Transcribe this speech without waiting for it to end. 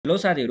Hello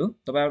साथीहरू,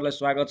 तपाईहरुलाई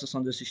स्वागत छ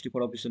सञ्जय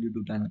 64 अफिसियल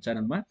युट्युब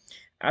च्यानलमा।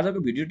 आजको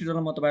भिडियो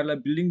ट्युटोरियलमा म तपाईहरुलाई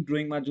बिल्डिङ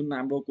ड्रइङमा जुन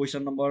हाम्रो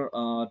क्वेशन नम्बर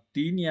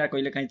 3 या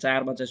कहिलेकाहीँ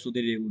 4 मा चाहिँ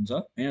सोधिरहेको हुन्छ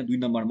हैन, 2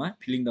 नम्बरमा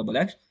फिलिङ द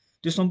ब्ल्याङ्क्स,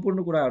 त्यो सम्पूर्ण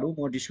कुराहरू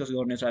म डिस्कस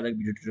गर्नेछु आजको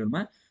भिडियो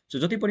ट्युटोरियलमा। सो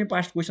जति पनि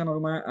पास्ट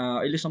क्वेशनहरुमा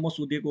अहिलेसम्म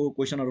सोधिएको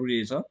क्वेशनहरु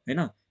रहेछ हैन,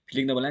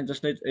 फिलिङ द ब्ल्याङ्क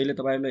जस्तै अहिले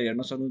तपाईहरुले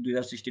हेर्न सक्नुहुन्छ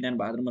 2069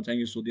 भाद्रमा चाहिँ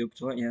यो सोधिएको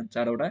छ यहाँ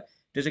 4 वटा।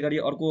 त्यसैगरी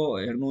अर्को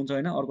हेर्नुहुन्छ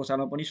हैन, अर्को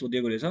सालमा पनि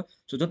सोधिएको रहेछ।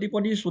 सो जति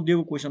पनि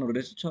सोधिएको क्वेशनहरु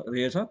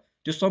रहेछ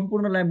त्यो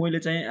सम्पूर्णलाई मैले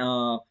चाहिँ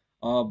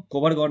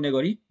कभर गर्ने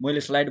गरी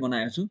मैले स्लाइड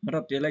बनाएको छु र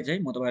त्यसलाई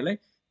चाहिँ म तपाईहरुलाई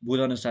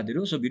बुझाउने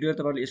साथीहरु। सो भिडियो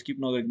तपाईहरुले स्किप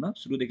नगरिकन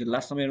सुरुदेखि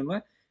लास्टसम्म हेर्नुहोला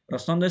र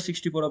सञ्जय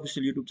 64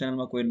 अफिसियल युट्युब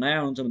च्यानलमा कोही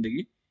नयाँ हुनुहुन्छ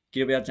भनेदेखि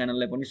कृपया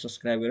च्यानललाई पनि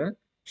सब्स्क्राइब गरेर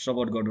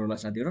सपोर्ट गर्नुहोला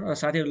साथीहरु र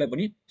साथीहरुलाई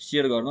पनि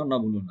शेयर गर्न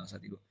नभुल्नुहोला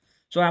साथीहरु।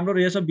 सो हाम्रो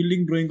रहेछ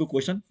बिल्डिङ ड्रइङको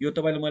क्वेशन। यो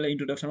तपाईले मैले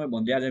इन्ट्रोडक्सनमै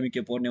भन्दै आज हामी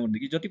के पढ्ने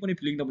भनेदेखि जति पनि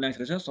फिलिङ द ब्ल्याङ्क्स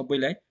रहेछ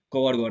सबैलाई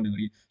कभर गर्ने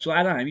गरी। सो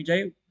आज हामी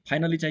चाहिँ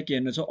फाइनली चाहिँ के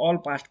हेर्नेछौँ, अल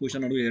पास्ट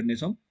क्वेशनहरु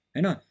हेर्नेछौँ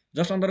हैन।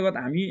 जस अन्तर्गत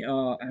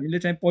हामीले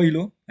चाहिँ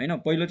पहिलो हैन,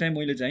 पहिलो चाहिँ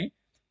मैले चाहिँ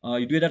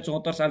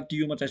 2074 साल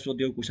टियुमा चाहिँ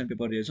सोधिएको क्वेशन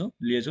पेपर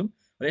लिएछौँ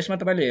र यसमा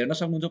तपाईले हेर्न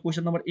सक्नुहुन्छ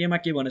क्वेशन नम्बर ए मा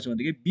के भनेछ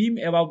भनेदेखि beam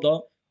above the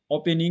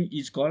opening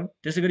is called.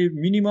 त्यसैगरी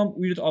minimum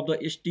width of the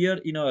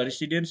stair in a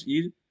residence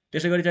is.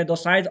 त्यसैगरी चाहिँ the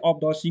size of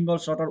the single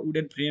shutter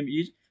wooden frame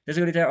is.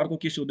 त्यसैगरी चाहिँ अर्को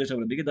के सोध्दैछ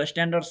भनेदेखि the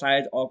standard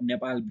size of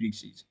Nepal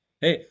BRICS is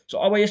है। सो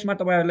अब यसमा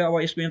तपाईहरुले अब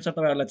यसको एन्सर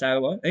तपाईहरुलाई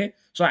चाहियो भयो है।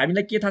 सो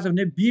हामीलाई के थाहा छ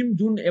भने बीम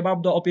जुन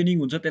एबभ द ओपनिङ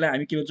हुन्छ त्यसलाई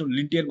हामी के भन्छौँ,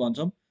 लिन्टेल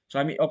भन्छौँ। सो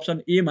हामी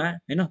अप्सन ए मा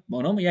हैन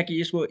भनौँ या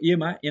कि यसको ए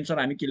मा एन्सर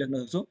हामी के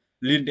लेख्न सक्छौँ,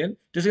 लिन्टेल।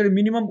 त्यसैगरी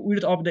minimum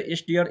width of the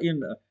stair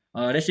in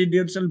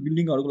residential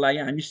बिल्डिङहरुको लागि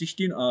हामी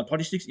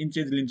 36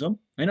 इन्चेस लिन्छौँ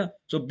हैन।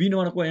 सो बी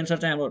नम्बरको एन्सर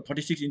चाहिँ हाम्रो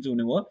 36 इन्च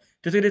हुने भयो।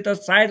 त्यसैगरी त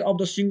size of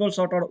the single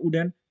shutter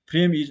wooden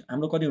frame is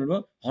हाम्रो कति हुने भयो,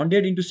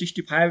 100 into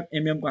 65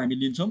 mm को हामी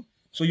लिन्छौँ।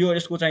 सो यो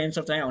यसको चाहिँ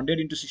एन्सर चाहिँ 100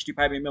 into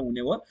 65 mm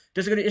हुने भयो।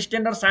 त्यसैगरी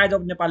standard size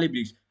of Nepali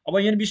BRICS, अब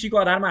एनबिसी को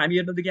आधारमा हामी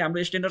हेर्नदेखि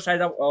हाम्रो स्ट्यान्डर्ड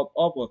साइज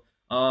अफ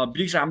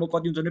ब्रिक्स हाम्रो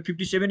कति हुन्छ भने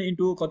 57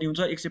 into कति हुन्छ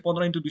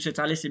 115 into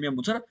 240 mm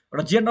हुन्छ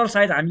र जेनरल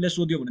साइज हामीले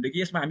सोध्यो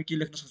भनेदेखि यसमा हामी के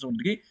लेख्न सक्छौँ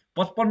भनेदेखि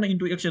 55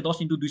 into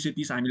 110 into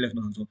 230 हामी लेख्न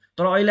सक्छौँ।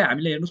 तर अहिले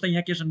हामीले हेर्नुहोस् त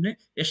यहाँ के छ भने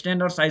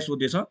standard size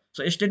सोधेछ। So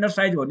standard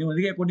size भन्यो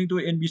भनेदेखि अकर्डिङ टु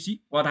एनबिसी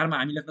को आधारमा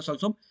हामी लेख्न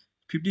सक्छौँ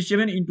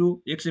 57 into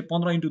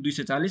 115 into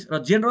 240 र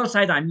जेनरल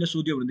साइज हामीले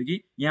सोध्यो भनेदेखि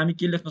यहाँ हामी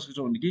के लेख्न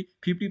सक्छौँ भनेदेखि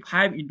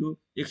 55 into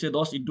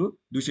 110 into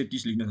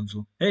 230 लेख्न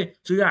सक्छौँ है।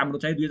 सो यो हाम्रो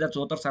चाहिँ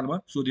 2074 सालमा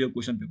सोधिएको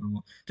क्वेशन पेपर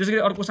हो।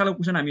 त्यसैगरी अर्को सालको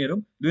क्वेशन हामी हेरौँ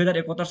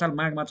 2071 साल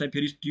माघमा चाहिँ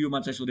फेरि टियुमा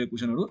चाहिँ सोधेको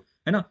क्वेशनहरु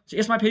हैन।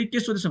 यसमा फेरि के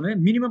सोधेछ भने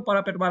minimum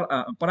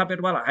पारापेट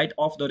height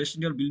of the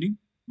residential building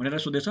भनेर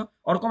सोधेछ।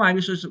 अर्कोमा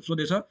हामी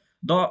सोधेछ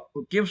द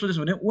के सोधेछ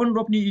भने 1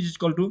 रोप्नी इज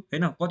इक्वल टु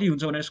हैन कति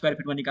हुन्छ भनेर स्क्वायर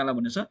फिटमा निकाल्न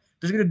भनेछ।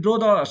 त्यसैगरी draw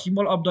the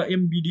symbol of the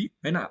एमबिडी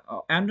हैन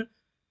and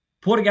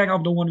 4 gang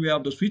of the one way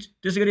of the switch.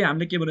 त्यसैगरी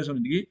हामीले के भनेछ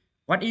भनेदेखि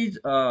what is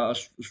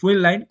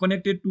soil line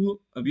connected to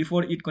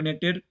before it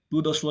connected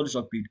to the sole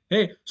सकिट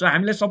है। सो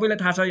हामीले सबैलाई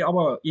थाहा छ।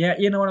 अब यहाँ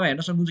ए नम्बरमा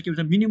हेर्न सक्नुहुन्छ के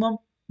भन्छ मिनिमम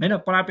हैन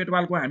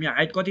पारापेटवालको हामी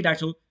हाइट कति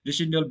राख्छौँ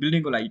रेसिडेन्शियल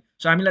बिल्डिङको लागि।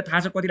 सो हामीलाई थाहा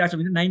छ कति राख्छौँ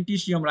भने 90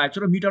 cm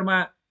राख्छौँ र मिटरमा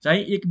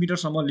चाहिँ 1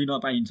 मिटरसम्म लिन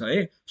पाइन्छ है।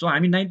 सो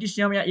हामी 90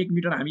 cm या 1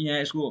 मिटर हामी यहाँ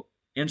यसको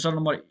एन्सर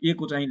नम्बर ए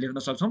को चाहिँ लेख्न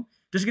सक्छौँ।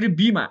 त्यसैगरी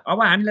बीमा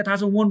अब हामीलाई थाहा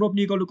छ 1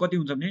 रोप्नी इक्वल टु कति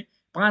हुन्छ भने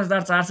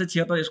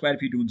 5476 स्क्वायर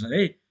फिट हुन्छ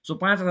है। सो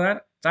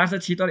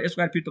 5476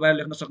 स्क्वायर फिट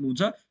तपाईहरुले लेख्न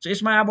सक्नुहुन्छ। सो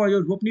यसमा अब यो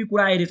रोप्नी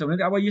कुरा आइरहेछ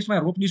भने अब यसमा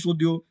रोप्नी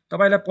सोध्यो,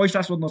 तपाईलाई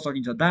पैसा सोध्न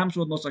सकिन्छ, दाम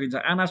सोध्न सकिन्छ,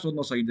 आना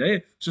सोध्न सकिन्छ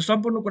है। सो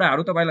सम्पूर्ण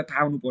कुराहरू तपाईलाई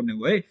थाहा हुनुपर्ने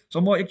हो है। सो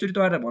म एकचोटी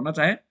तपाईहरुलाई भन्न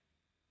चाहे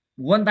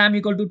 1 दाम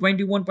इक्वल टु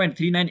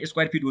 21.39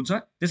 स्क्वायर फिट हुन्छ।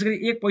 त्यसैगरी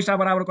 1 पैसा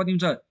बराबर कति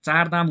हुन्छ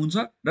 4 दाम हुन्छ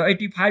र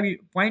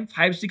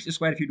 85.56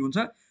 स्क्वायर फिट हुन्छ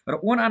र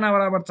 1 आना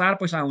बराबर 4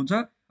 पैसा हुन्छ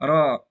र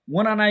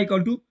 1 आना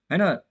इक्वल टु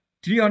हैन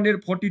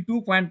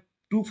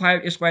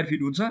 342.25 स्क्वायर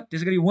फिट हुन्छ।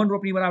 त्यसैगरी 1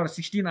 रोप्नी बराबर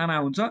 16 आना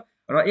हुन्छ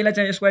र यसलाई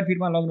चाहिँ स्क्वायर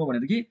फिटमा लग्नु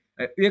भनेदेखि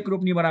 1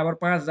 रोप्नी बराबर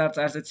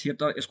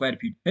 5476 स्क्वायर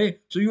फिट है।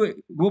 सो यो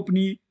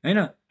रोप्नी हैन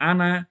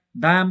आना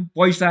दाम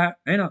पैसा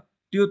हैन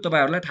त्यो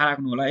तपाईहरुलाई थाहा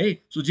राख्नु होला है।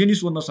 सो जे नि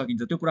सोध्न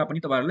सकिन्छ त्यो कुरा पनि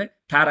तपाईहरुले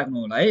थाहा राख्नु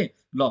होला है।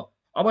 ल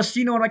अब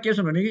सी नम्बरमा के छ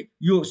भने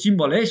यो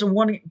सिम्बल है। सो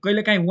 1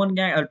 कहिलेकाहीँ 1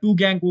 ग्याङ 2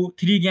 ग्याङको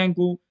 3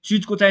 ग्याङको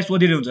स्विचको चाहिँ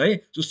सोधिरहेको हुन्छ है।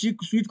 सो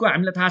स्विचको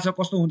हामीलाई थाहा छ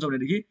कस्तो हुन्छ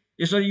भनेदेखि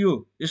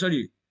यसरी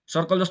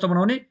सर्कल जस्तो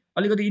बनाउने,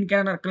 अलिकति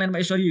इन्क्लाइनमा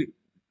यसरी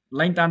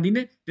लाइन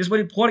तान्दिने,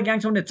 त्यसपछि 4 ग्याङ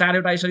छ भने 4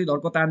 वटा यसरी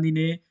धर्को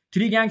तान्दिने,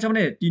 3 ग्याङ छ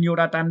भने 3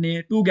 वटा तान्ने,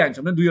 2 ग्याङ छ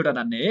भने 2 वटा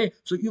तान्ने है।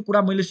 सो यो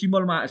कुरा मैले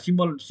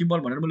सिम्बल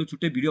भनेर मैले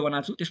छुट्टै भिडियो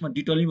बनाएको छु, त्यसमा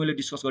डिटेलली मैले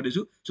डिस्कस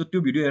गर्दैछु। सो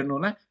त्यो भिडियो हेर्नु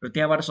होला र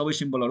त्यहाँबाट सबै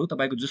सिम्बलहरु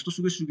तपाईको जस्तो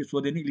सुकै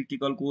सोधे नि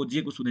इलेक्ट्रिकलको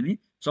जेको सोधे नि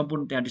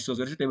सम्पूर्ण त्यहाँ डिस्कस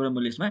गरेछु। त्यही भएर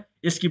मैले यसमा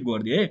स्किप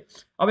गरिदिए है।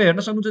 अब हेर्न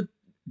सक्नुहुन्छ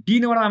डी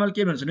नम्बरमा हामीले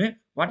के भन्छ भने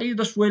what is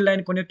the soil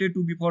line connected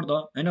to before the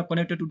हैन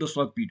कनेक्टेड टु द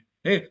सर्किट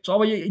है। सो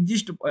अब यो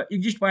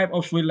exist pipe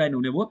of soil line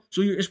हुने भयो।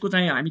 सो यो यसको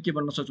चाहिँ हामी के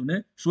भन्न सक्छौँ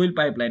भने सोइल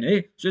पाइप लाइन है।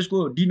 सो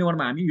यसको डी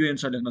नम्बरमा हामी यो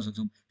एन्सर लेख्न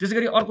सक्छौँ। त्यसै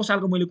गरी अर्को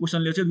सालको मैले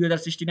क्वेसन लिएको छु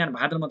 2069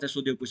 भाद्रमा चाहिँ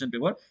सोधेको क्वेसन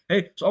पेपर है।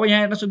 सो अब यहाँ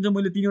हेर्न सक्छौँ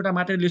मैले 3वटा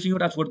मात्रै लेख्छु,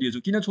 एउटा छोडिदिएछु।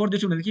 किन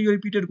छोडिदिएछु भनेदेखि यो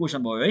रिपिटेड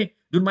क्वेसन भयो है।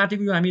 जुन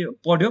माथिको यो हामी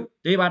पढ्यौँ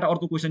त्यहीबाट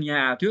अर्को क्वेसन यहाँ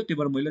आएको थियो, त्यही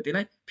भएर मैले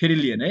त्यसलाई फेरि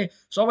लिएँ है।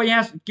 सो अब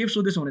यहाँ के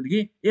सोधेछ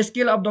भनेदेखि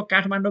scale of the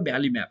Kathmandu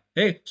valley map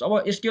है। सो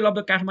अब scale of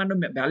the Kathmandu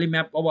valley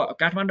map, अब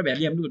काठमाडौँ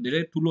भ्याली हाम्रो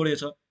धेरै ठुलो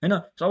रहेछ होइन।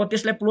 सो अब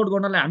त्यसलाई प्लोट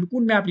गर्नलाई हामी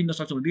कुन म्याप लिन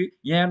सक्छौँ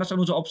भनेदेखि यहाँ हेर्न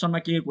सक्नुहुन्छ अप्सनमा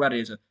के कुरा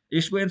रहेछ।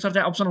 यसको एन्सर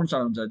चाहिँ अप्सन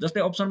अनुसार हुन्छ।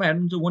 जस्तै अप्सनमा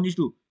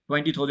हेर्नुहुन्छ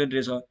 1:20,000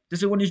 रहेछ,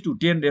 त्यसै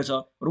 1:10 रहेछ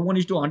र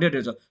 1:100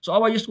 रहेछ। सो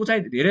अब यसको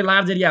चाहिँ धेरै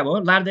लार्ज एरिया भयो।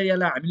 लार्ज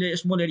एरियालाई हामीले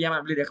स्मल एरियामा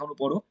हामीले देखाउनु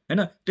पर्यो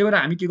होइन। त्यही भएर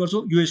हामी के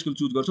गर्छौँ यो स्केल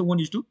चुज गर्छौँ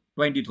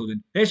 1:20,000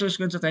 है। सो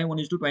यसको एन्सर चाहिँ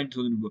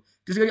 1:20,000 हो।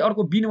 त्यसै गरी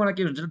अर्को बी नम्बरमा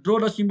के भन्छ draw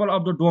the symbol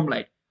of the dome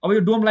light. अब यो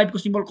डोम लाइटको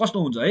सिम्बल कस्तो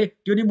हुन्छ है,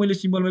 त्यो नि मैले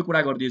सिम्बलमै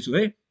कुरा गरिदिएछु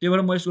है। त्यही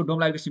भएर म यसको डोम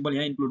लाइटको सिम्बल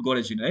यहाँ इन्क्लुड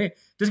गरेको छैन है।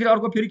 त्यसै गरी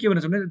अर्को फेरि के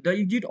भन्छ भने the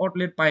exit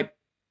outlet pipe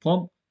form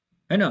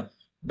होइन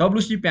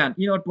डब्लुसी PAN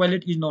in a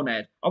toilet is known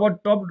as. अब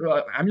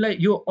हामीलाई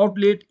यो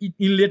आउटलेट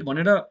इनलेट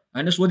भनेर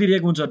होइन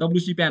सोधिरहेको हुन्छ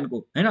डब्लुसी प्यानको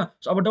होइन।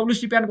 अब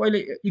डब्लुसी प्यानको अहिले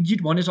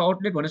एक्जिट भनेछ,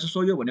 आउटलेट भनेछ,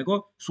 सो यो भनेको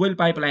सोइल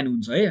पाइप लाइन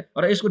हुन्छ है।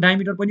 र यसको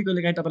डायमिटर पनि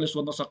कहिले काहीँ तपाईँले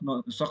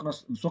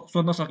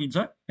सोध्न सकिन्छ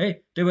है।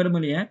 त्यही भएर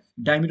मैले यहाँ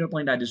डायमिटर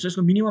पोइन्ट आइदिएछु।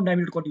 यसको मिनिमम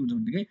डायमिटर कति हुन्छ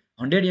भनेदेखि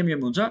 100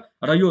 mm हुन्छ।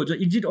 र यो जो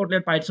एक्जिट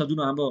आउटलेट पाइप छ जुन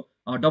हाम्रो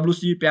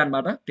डब्लुसी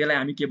प्यानबाट, त्यसलाई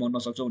हामी के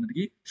भन्न सक्छौँ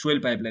भनेदेखि सोइल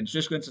पाइप लाइन। सो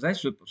यसको एन्सर चाहिँ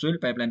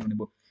सोइल पाइप लाइन हुने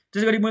भयो।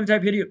 त्यसै गरी मैले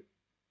चाहिँ फेरि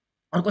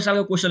अर्को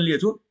सालको क्वेसन लिएको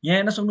छु। यहाँ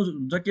हेर्न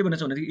सक्नुहुन्छ के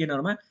भनेछ भनेदेखि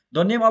एनरमा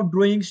the name of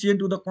drawing Sen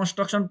to the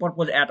construction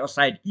purpose at a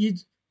site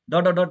is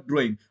dot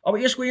drawing. अब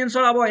यसको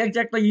एन्सर अब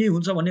एक्ज्याक्ट त यही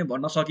हुन्छ भन्ने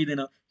भन्न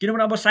सकिँदैन,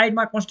 किनभने अब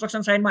साइडमा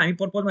कन्स्ट्रक्सन साइडमा हामी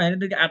पर्पजमा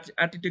हेर्नेदेखि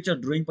आर्किटेक्चर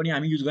ड्रोइङ पनि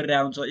हामी युज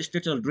गरिरहेको हुन्छ,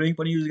 स्ट्रक्चरल ड्रोइङ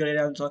पनि युज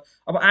गरिरहेको हुन्छ।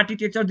 अब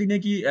आर्किटेक्चर दिने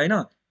कि होइन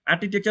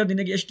आर्किटेक्चर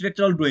दिने कि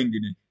स्ट्रक्चरल ड्रोइङ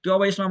दिने, त्यो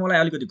अब यसमा मलाई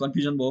अलिकति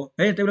कन्फ्युजन भयो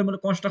है। त्यही भएर मैले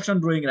कन्स्ट्रक्सन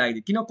ड्रोइङ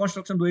राखिदिएँ। किन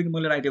कन्स्ट्रक्सन ड्रोइङ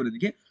मैले राखिदिएँ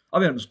भनेदेखि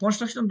अब हेर्नुहोस्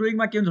कन्स्ट्रक्सन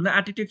ड्रोइङमा के हुन्छ भने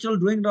आर्किटेक्चरल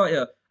ड्रोइङ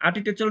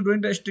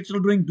र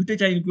स्ट्रक्चरल ड्रोइङ दुइटै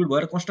चाहिँ इन्क्लुड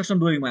भएर कन्स्ट्रक्सन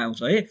ड्रोइङमा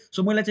आउँछ है।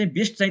 सो मलाई चाहिँ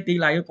बेस्ट चाहिँ त्यही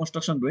लाग्यो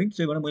कन्स्ट्रक्सन ड्रोइङ।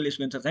 त्यही भएर मैले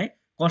यसको एन्सर चाहिँ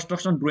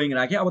कन्स्ट्रक्सन ड्रोइङ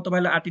राखेँ। अब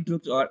तपाईँलाई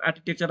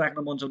आर्किटेक्चर राख्न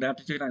मन छ भने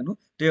आर्किटेक्चर राख्नु,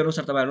 त्यही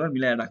अनुसार तपाईँहरूलाई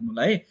मिलाएर राख्नु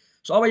होला है।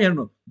 सो अब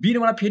हेर्नु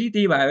बीबाट फेरि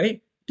त्यही भयो है,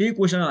 त्यही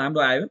क्वेसन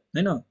हाम्रो आयो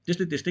होइन।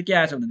 त्यस्तै के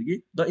आएछ भनेदेखि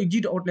the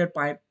exit outlet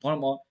pipe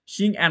form a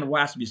sync and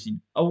wash basin.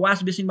 अब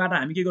वास बेसिनबाट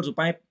हामी के गर्छौँ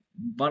पाइप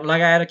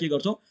लगाएर के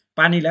गर्छौँ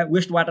पानीलाई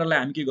वेस्ट वाटरलाई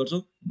हामी के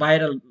गर्छौँ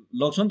बाहिर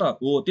लग्छौँ नि त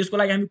हो। त्यसको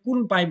लागि हामी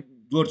कुन पाइप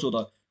जोड्छौँ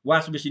त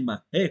वास बेसिनमा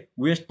है,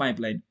 वेस्ट पाइप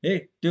लाइन है।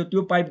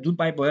 त्यो पाइप जुन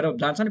पाइप भएर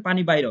जान्छ नि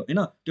पानी बाहिर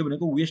होइन, त्यो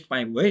भनेको वेस्ट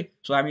पाइप हो है।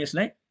 सो हामी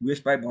यसलाई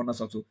वेस्ट पाइप भन्न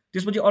सक्छौँ।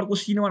 त्यसपछि अर्को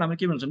सी नम्बर हाम्रो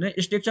के भन्छ भने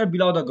स्ट्रक्चर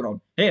बिलो द ग्राउन्ड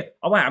है।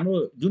 अब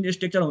हाम्रो जुन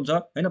स्ट्रक्चर हुन्छ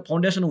होइन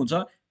फाउन्डेसन हुन्छ,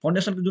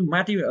 फाउन्डेसनको जुन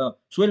माथि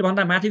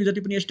सोइलभन्दा माथिको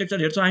जति पनि स्ट्रक्चर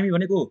हेर्छौँ हामी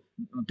भनेको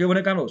त्यो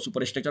भनेको हाम्रो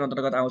सुपर स्ट्रक्चर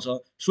अन्तर्गत आउँछ।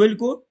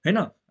 सोइलको होइन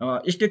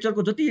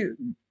स्ट्रक्चरको जति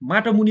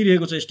माटो मुनि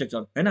रहेको छ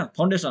स्ट्रक्चर होइन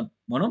फाउन्डेसन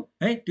भनौँ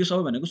है, त्यो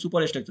सबै भनेको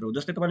सुपर स्ट्रक्चर हो।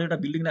 जस्तै तपाईँले एउटा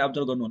बिल्डिङलाई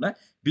अब्जर्भ गर्नु होला,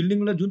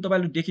 बिल्डिङलाई जुन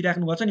तपाईँले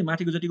देखिराख्नु भएको छ नि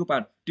माथिको जतिको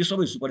पार्ट त्यो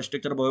सबै सुपर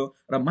स्ट्रक्चर भयो,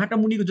 र माटो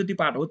मुनिको जति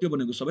पार्ट हो त्यो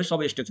भनेको सबै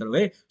सब स्ट्रक्चर हो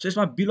है। सो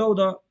यसमा बिलो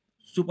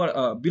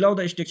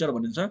द स्ट्रक्चर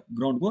भनिन्छ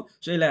ग्राउन्डको।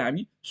 सो यसलाई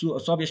हामी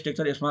सब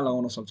स्ट्रक्चर यसमा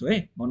लगाउन सक्छौँ है,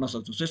 भन्न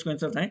सक्छौँ। सो यसको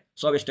एन्सर चाहिँ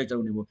सब स्ट्रक्चर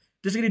हुने भयो।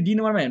 त्यसै गरी डी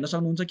नम्बरमा हेर्न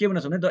सक्नुहुन्छ के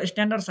भन्छ भने the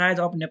standard size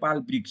of Nepal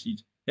BRICS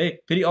is है।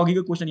 फेरि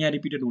अघिको क्वेसन यहाँ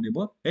रिपिटेड हुने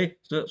भयो है।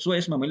 सो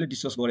यसमा मैले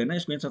डिस्कस गरेन,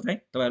 यसको एन्सर चाहिँ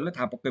तपाईँहरूलाई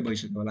थाहा पक्कै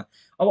भइसक्यो होला।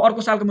 अब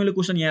अर्को सालको मैले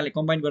क्वेसन यहाँले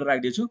कम्बाइन गरेर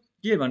राखिदिएछु।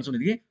 के भन्छ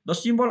भनेदेखि the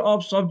symbol of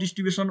sub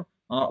distribution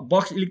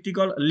box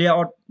electrical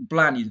layout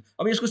plan is.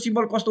 अब यसको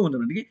सिम्बल कस्तो हुन्छ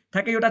भनेदेखि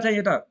ठ्याक्कै एउटा चाहिँ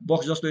यता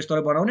बक्स जस्तो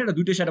यस्तो बनाउने र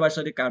दुइटै साइड बाई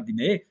साइड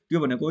काटिदिने है। त्यो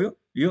भनेको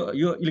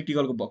यो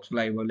इलेक्ट्रिकलको बक्सको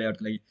लागि भयो,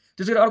 लेआउटको लागि।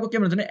 त्यसै गरी अर्को के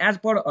भन्छ भने एज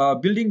पर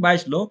बिल्डिङ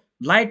बाइस लो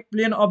light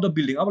plain of the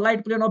building. अब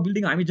लाइट प्लेन अफ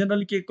बिल्डिङ हामी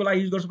जेनरली के को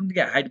लागि युज गर्छौँ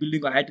भनेदेखि हाइट,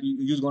 बिल्डिङको हाइट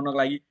युज गर्नको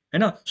लागि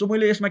होइन। सो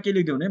मैले यसमा के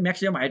लेखिदिएँ भने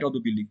maximum height of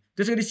the building.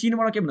 त्यसै गरी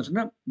सीनबाट के भन्छ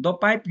भने the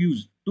pipe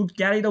use to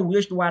carry the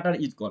West water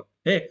is call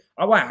है।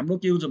 अब हाम्रो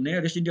के हुन्छ भने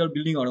रेसिडेन्सियल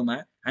बिल्डिङहरूमा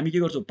हामी के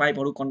गर्छौँ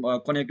पाइपहरू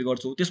कनेक्ट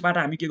गर्छौँ, त्यसबाट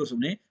हामी के गर्छौँ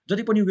भने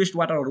जति पनि वेस्ट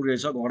वाटरहरू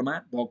रहेछ घरमा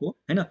भएको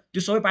होइन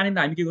त्यो सबै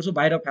पानीलाई हामी के गर्छौँ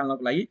बाहिर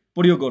फाल्नको लागि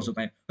प्रयोग गर्छौँ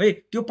पाइप है।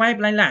 त्यो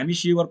पाइप लाइनलाई हामी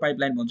सिवर पाइप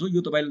लाइन भन्छौँ।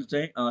 यो तपाईँले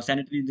चाहिँ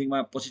सेनिटरी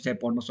इन्जिनियरिङमा पछि चाहिँ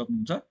पढ्न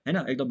सक्नुहुन्छ होइन,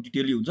 एकदम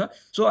डिटेली हुन्छ।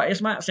 सो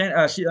यसमा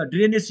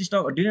drainage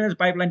system drainage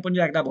pipe line पनि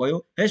राख्दा भयो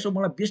है। सो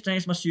मलाई बेस्ट चाहिँ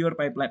यसमा सिवर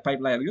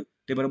पाइप लाग्यो,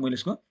 त्यही भएर मैले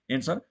यसको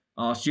एन्सर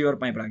सिवर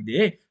पाइप राखिदिएँ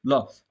है। ल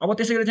अब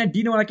त्यसै गरी चाहिँ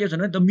डी नम्बरमा के छ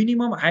भने the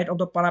minimum height of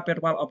the प्यारापेट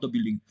wall of the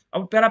building.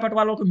 अब प्यारापेट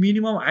वालको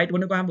मिनिमम हाइट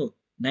भनेको हाम्रो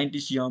 90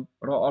 cm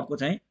र अर्को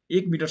चाहिँ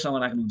 1 मिटरसम्म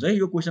राख्नुहुन्छ है।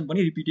 यो क्वेसन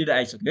पनि रिपिटेड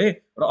आइसक्यो है।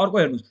 र अर्को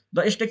हेर्नुहोस्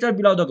the structure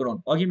below the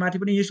ground, अघि माथि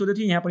पनि यही सोधेको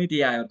थिएँ, यहाँ पनि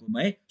त्यही आयो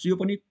अर्कोमा है। सो यो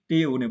पनि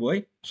त्यही हुने भयो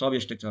है, सब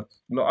स्ट्रक्चर।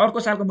 ल अर्को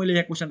सालको मैले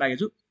यहाँ क्वेसन राखेको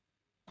छु।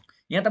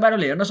 यहाँ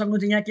तपाईँहरूले हेर्न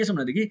सक्नुहुन्छ यहाँ के छ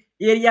भनेदेखि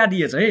एरिया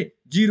दिएछ है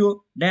 0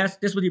 ड्यास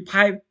त्यसपछि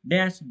 5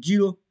 ड्यास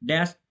 0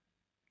 ड्यास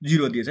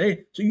 0 दिएछ है।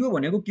 सो यो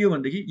भनेको के हो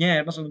भनेदेखि यहाँ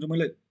हेर्न सक्नुहुन्छ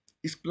मैले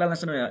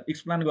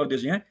एक्सप्लेन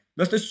गर्दैछु यहाँ।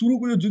 जस्तै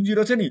सुरुको यो जुन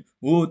 0 छ नि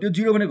हो त्यो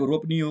 0 भनेको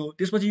रोप्नी हो,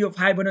 त्यसपछि यो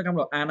 5 भनेको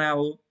हाम्रो आना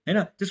हो हैन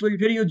त्यसपछि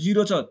फेरि यो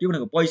 0 छ त्यो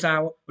भनेको पैसा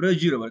हो र यो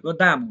 0 भनेको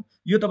दाम हो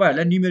यो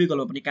तपाईहरुलाई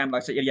न्युमेरिकलमा पनि काम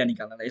लाग्छ एरिया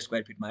निकाल्नलाई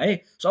स्क्वायर फिटमा है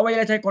सो अब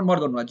यसलाई चाहिँ कन्भर्ट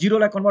गर्नु होला 0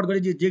 लाई कन्भर्ट गरे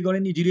जे गरे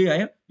नि 0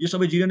 आयो यो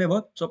सबै 0 नै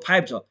भयो सो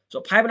 5 छ सो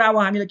 5 लाई अब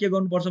हामीले के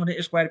गर्नुपर्छ भने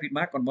स्क्वायर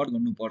फिटमा कन्भर्ट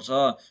गर्नुपर्छ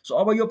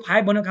सो अब यो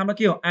 5 भनेको हाम्रो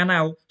के हो आना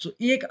हो सो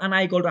 1 आना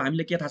इक्वल टु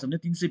हामीले के थाहा छ भने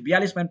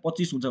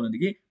 342.25 हुन्छ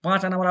भनेदेखि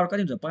 5 आना बराबर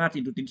कति हुन्छ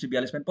 5 *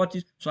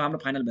 342.25 सो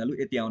हाम्रो फाइनल भ्यालु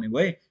यति आउने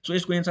भयो है सो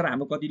यसको एन्सर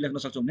हाम्रो कति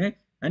लेख्न सक्छौं भने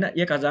हैन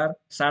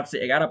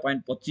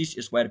 1711.25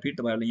 स्क्वायर फिट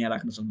तपाईहरुले यहाँ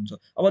राख्न सक्नुहुन्छ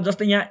अब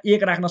जस्तै यहाँ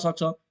 1 राख्न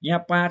सक्छ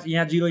यहाँ 5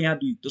 यहाँ 0 यहाँ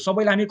 2 त्यो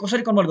सबैलाई हामी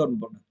कसरी कन्भर्ट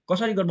गर्नुपर्ने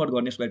कसरी कन्भर्ट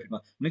गर्ने स्क्वायर फिटमा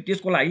भने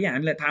त्यसको लागि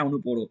हामीलाई थाहा हुनु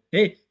पर्यो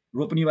है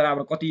रोपनी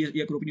बराबर कति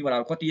 1 रोपनी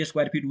बराबर कति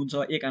स्क्वायर फिट हुन्छ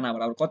 1 आना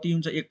बराबर कति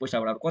हुन्छ 1 पैसा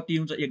बराबर कति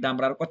हुन्छ 1 दाम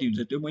बराबर कति हुन्छ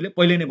त्यो मैले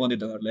पहिले नै भन्दै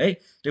तपाईहरुले है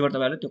त्यही भएर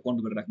तपाईहरुले त्यो काउन्ट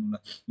गरेर राख्नु होला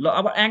ल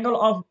अब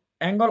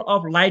एंगल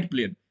अफ लाइट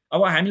प्लेन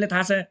अब हामीलाई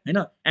थाहा छ हैन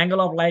एंगल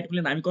अफ लाइट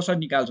प्लेन हामी कसरी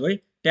निकाल्छौं है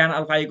tan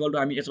अल्फा इक्वल टु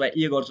हामी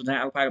h/a गर्छौं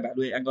जहाँ अल्फा को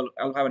भ्यालु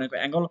अल्फा भनेको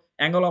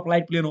एंगल अफ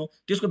लाइट प्लेन हो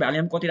त्यसको भ्यालु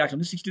हामी कति राख्छौं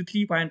भने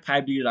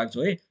 63.5 डिग्री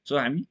राख्छौं है सो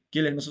हामी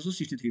के लेख्न सक्छौं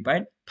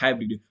 63.5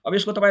 डिग्री अब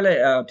यसको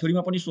तपाईलाई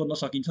थ्योरीमा पनि सोध्न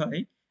सकिन्छ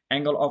है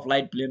एंगल अफ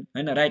लाइट प्लेन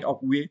हैन राइट अफ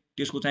वे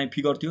त्यसको चाहिँ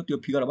फिगर थियो त्यो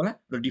फिगर होला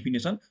र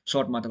डेफिनेसन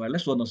सर्टमा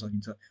तपाईहरुलाई सोध्न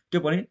सकिन्छ त्यो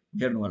पनि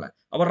हेर्नु होला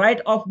अब right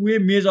of way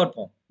major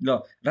form ल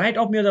राइट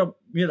अफ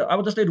मेजर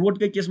अब जस्तै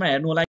रोडकै केसमा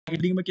हेर्नु होला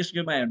बिल्डिङमा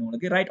केसमा हेर्नु होला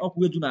कि राइट अफ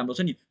वे जुन हाम्रो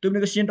छ नि त्यो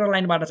भनेको सेन्टर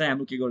लाइनबाट चाहिँ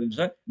हाम्रो के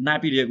गरिन्छ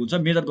नापिरहेको हुन्छ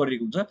मेजर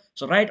गरिरहेको हुन्छ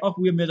so right of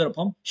way major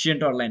form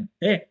centre line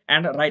है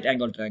एन्ड राइट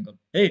एंगल ट्रायंगल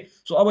है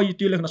सो अब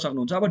त्यो लेख्न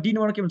सक्नुहुन्छ अब डी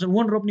नम्बर के भन्छ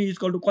 1 रोपनी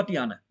इक्वल टु कति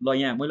आना ल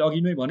यहाँ मैले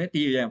अघि नै भने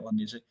त्यही यहाँ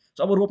भनिदिन्छु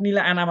सो अब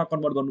रोपनीलाई आनामा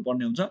कन्भर्ट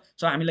गर्नुपर्ने हुन्छ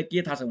सो हामीलाई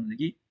के थाहा छ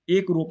भनेदेखि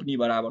 1 रोपनी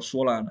बराबर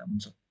 16 आना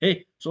हुन्छ है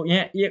सो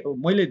यहाँ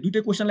मैले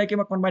दुईटै क्वेशनलाई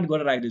केमा कम्बाइन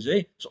गरेर राख्दैछु है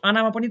सो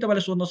आनामा पनि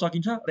तपाईले सोध्न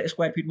सकिन्छ र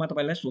स्क्वायर फिटमा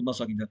तपाईलाई सोध्न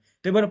सकिन्छ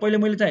त्यही भएर पहिले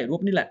मैले चाहिँ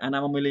रोपनीलाई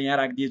आनामा मैले यहाँ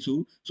राखिदिएछु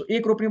सो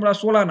 1 रोपनी बराबर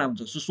 16 आना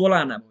हुन्छ सो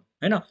 16 आना भयो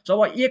हैन सो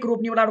अब 1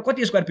 रोपनी बराबर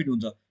कति स्क्वायर फिट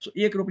हुन्छ सो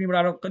 1 रोपनी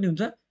बराबर कति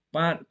हुन्छ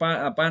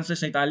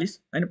 547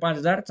 हैन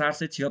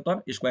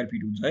 5476 स्क्वायर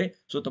फिट हुन्छ है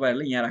सो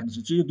तपाईहरुले यहाँ राख्न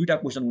सक्नुहुन्छ यो दुईटा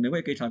क्वेशन हुने भयो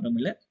एकै ठाउँमा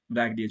मैले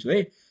राखिदिएछु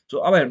है सो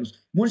अब हेर्नुस्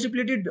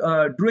municipality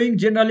drawing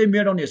generally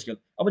made on scale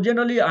अब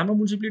जेनरली हाम्रो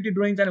म्युनिसिपलिटी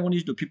ड्रइङ चाहिँ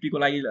 1:50 को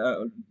लागि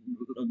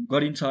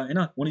गरिन्छ हैन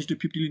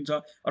 1:50 लिन्छ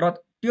र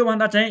त्यो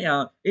भन्दा चाहिँ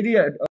यदि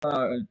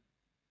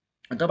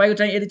तपाईको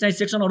चाहिँ यदि चाहिँ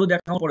सेक्सनहरु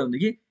देखाउनु पर्यो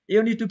भनेदेखि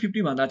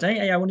A1:50 भन्दा चाहिँ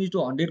या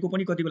 1:100 को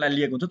पनि कति बेला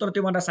लिएको हुन्छ तर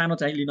त्यो भन्दा सानो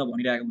चाहिँ लिन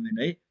भनिरहेको हुँदैन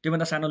है त्यो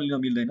भन्दा सानो लिन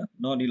मिल्दैन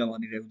नलिन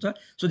भनिरहेको हुन्छ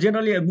सो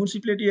जेनरली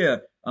म्युनिसिपलिटी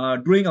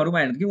ड्रइङहरुमा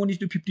हेर्दाखेरि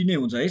 1:50 नै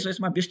हुन्छ है सो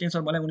यसमा बेस्ट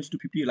एन्सर मलाई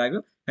 1:50 लाग्यो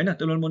हैन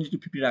त्यसले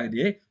 1:50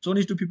 राखिदिए है सो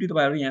 1:50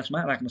 तपाईहरु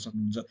यसमा राख्न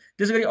सक्नुहुन्छ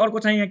त्यसैगरी अर्को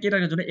चाहिँ यहाँ के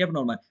राखेको छ भने F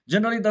नम्बरमा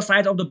generally the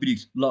size of the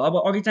BRICS ल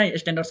अब अघि चाहिँ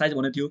स्ट्यान्डर्ड साइज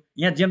भनेको थियो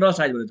यहाँ जेनरल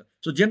साइज भनेको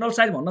छ सो जेनरल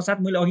साइज भन्न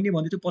साथ मैले अघि नै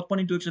भन्दै थियो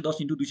 55 * 110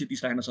 *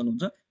 230 राख्न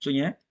सक्नुहुन्छ सो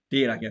यहाँ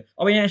त्यही राखे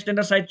अब यहाँ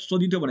स्ट्यान्डर्ड साइज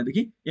सोधिन्थ्यो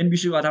भनेदेखि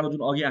एनबीसी को आधारमा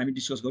जुन अघि हामी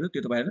डिस्कस गर्यो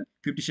त्यो तपाईहरुले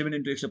 57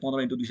 *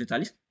 115 *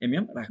 240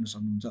 mm राख्न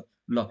सक्नुहुन्छ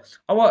ल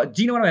अब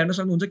जी नम्बरमा हेर्न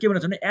सक्नुहुन्छ के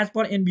भनेको छ भने as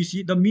per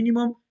NBC the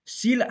minimum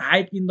seal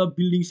height in the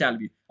building shall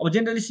be अब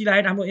जेनरली सील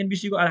हाइट हाम्रो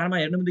एनबीसी को आधारमा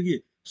हेर्नु भनेदेखि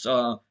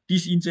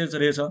 30 इन्चेस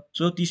रहेछ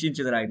सो 30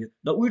 इन्चेस राखिदियो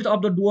the width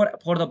of the door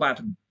for the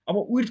bathroom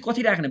अब विड्थ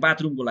कति राख्ने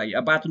बाथरुमको लागि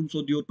अब बाथरुम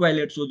सोधियो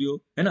टोयलेट सोधियो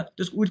हैन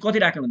त्यसको विड्थ कति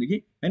राख्ने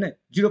भनेदेखि हैन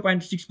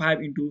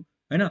 0.65 इन्टु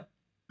हैन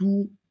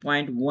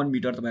 2.1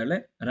 मिटर तपाईहरुले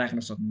राख्न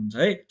सक्नुहुन्छ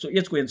है सो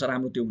यसको एन्सर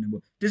हाम्रो त्यो हुने भयो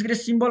त्यसैगरी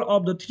symbol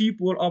of the 3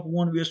 pole of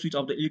one way switch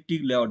off the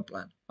electric layout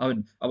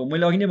plan अब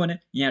मैले अघि नै भने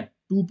यहाँ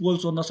 2 पोल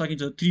सोध्न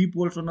सकिन्छ 3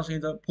 पोल सोध्न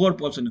सकिन्छ 4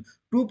 पोल सोध्न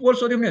 2 पोल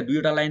सोध्यो भने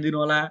दुईवटा लाइन दिनु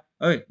होला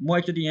है म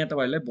एकचोटी यहाँ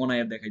तपाईहरुलाई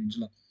बनाएर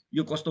देखाइदिन्छु ल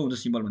यो कस्तो हुन्छ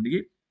सिम्बल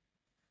भनेदेखि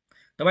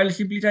तपाईले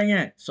सिम्पली चाहिँ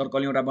यहाँ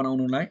सर्कल एउटा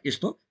बनाउनुलाई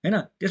यस्तो हैन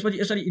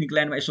त्यसपछि यसरी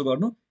इन्क्लाइनमा यसो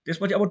गर्नु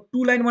त्यसपछि अब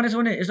 2 लाइन भनेछ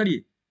भने यसरी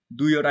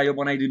दुईवटा यो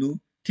बनाइदिनु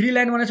 3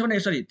 लाइन भनेछ भने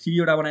यसरी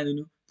 3 वटा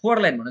बनाइदिनु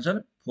 4 लाइन भनेछ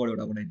भने 4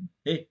 वटा बनाइदिनु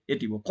है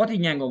यति भयो कति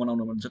न्याङको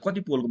बनाउनु भन्छ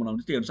कति पोलको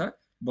बनाउनु त्यही अनुसार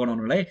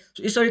बनाउनुलाई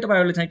सो यसरी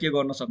तपाईहरुले चाहिँ के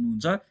गर्न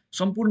सक्नुहुन्छ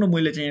सम्पूर्ण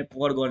मैले चाहिँ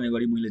कभर गर्ने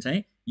गरी मैले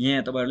चाहिँ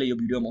यहाँ तपाईहरुले यो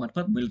भिडियो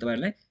मार्फत मैले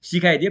तपाईहरुलाई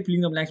सिकाइदिए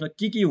फिलिङ द ब्ल्याङ्क्समा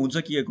के हुन्छ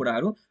के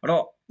कुराहरु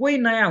र कोही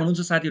नयाँ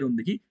हुनुहुन्छ साथीहरु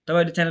हुँदेखि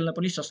तपाईहरुले च्यानललाई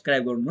पनि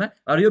सब्स्क्राइब गर्नु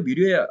होला र यो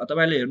भिडियो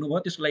तपाईहरुले हेर्नुभयो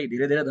त्यसको लागि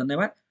धेरै धेरै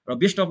धन्यवाद र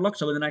बेस्ट अफ लक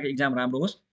सबैजनाको एक्जाम राम्रो होस्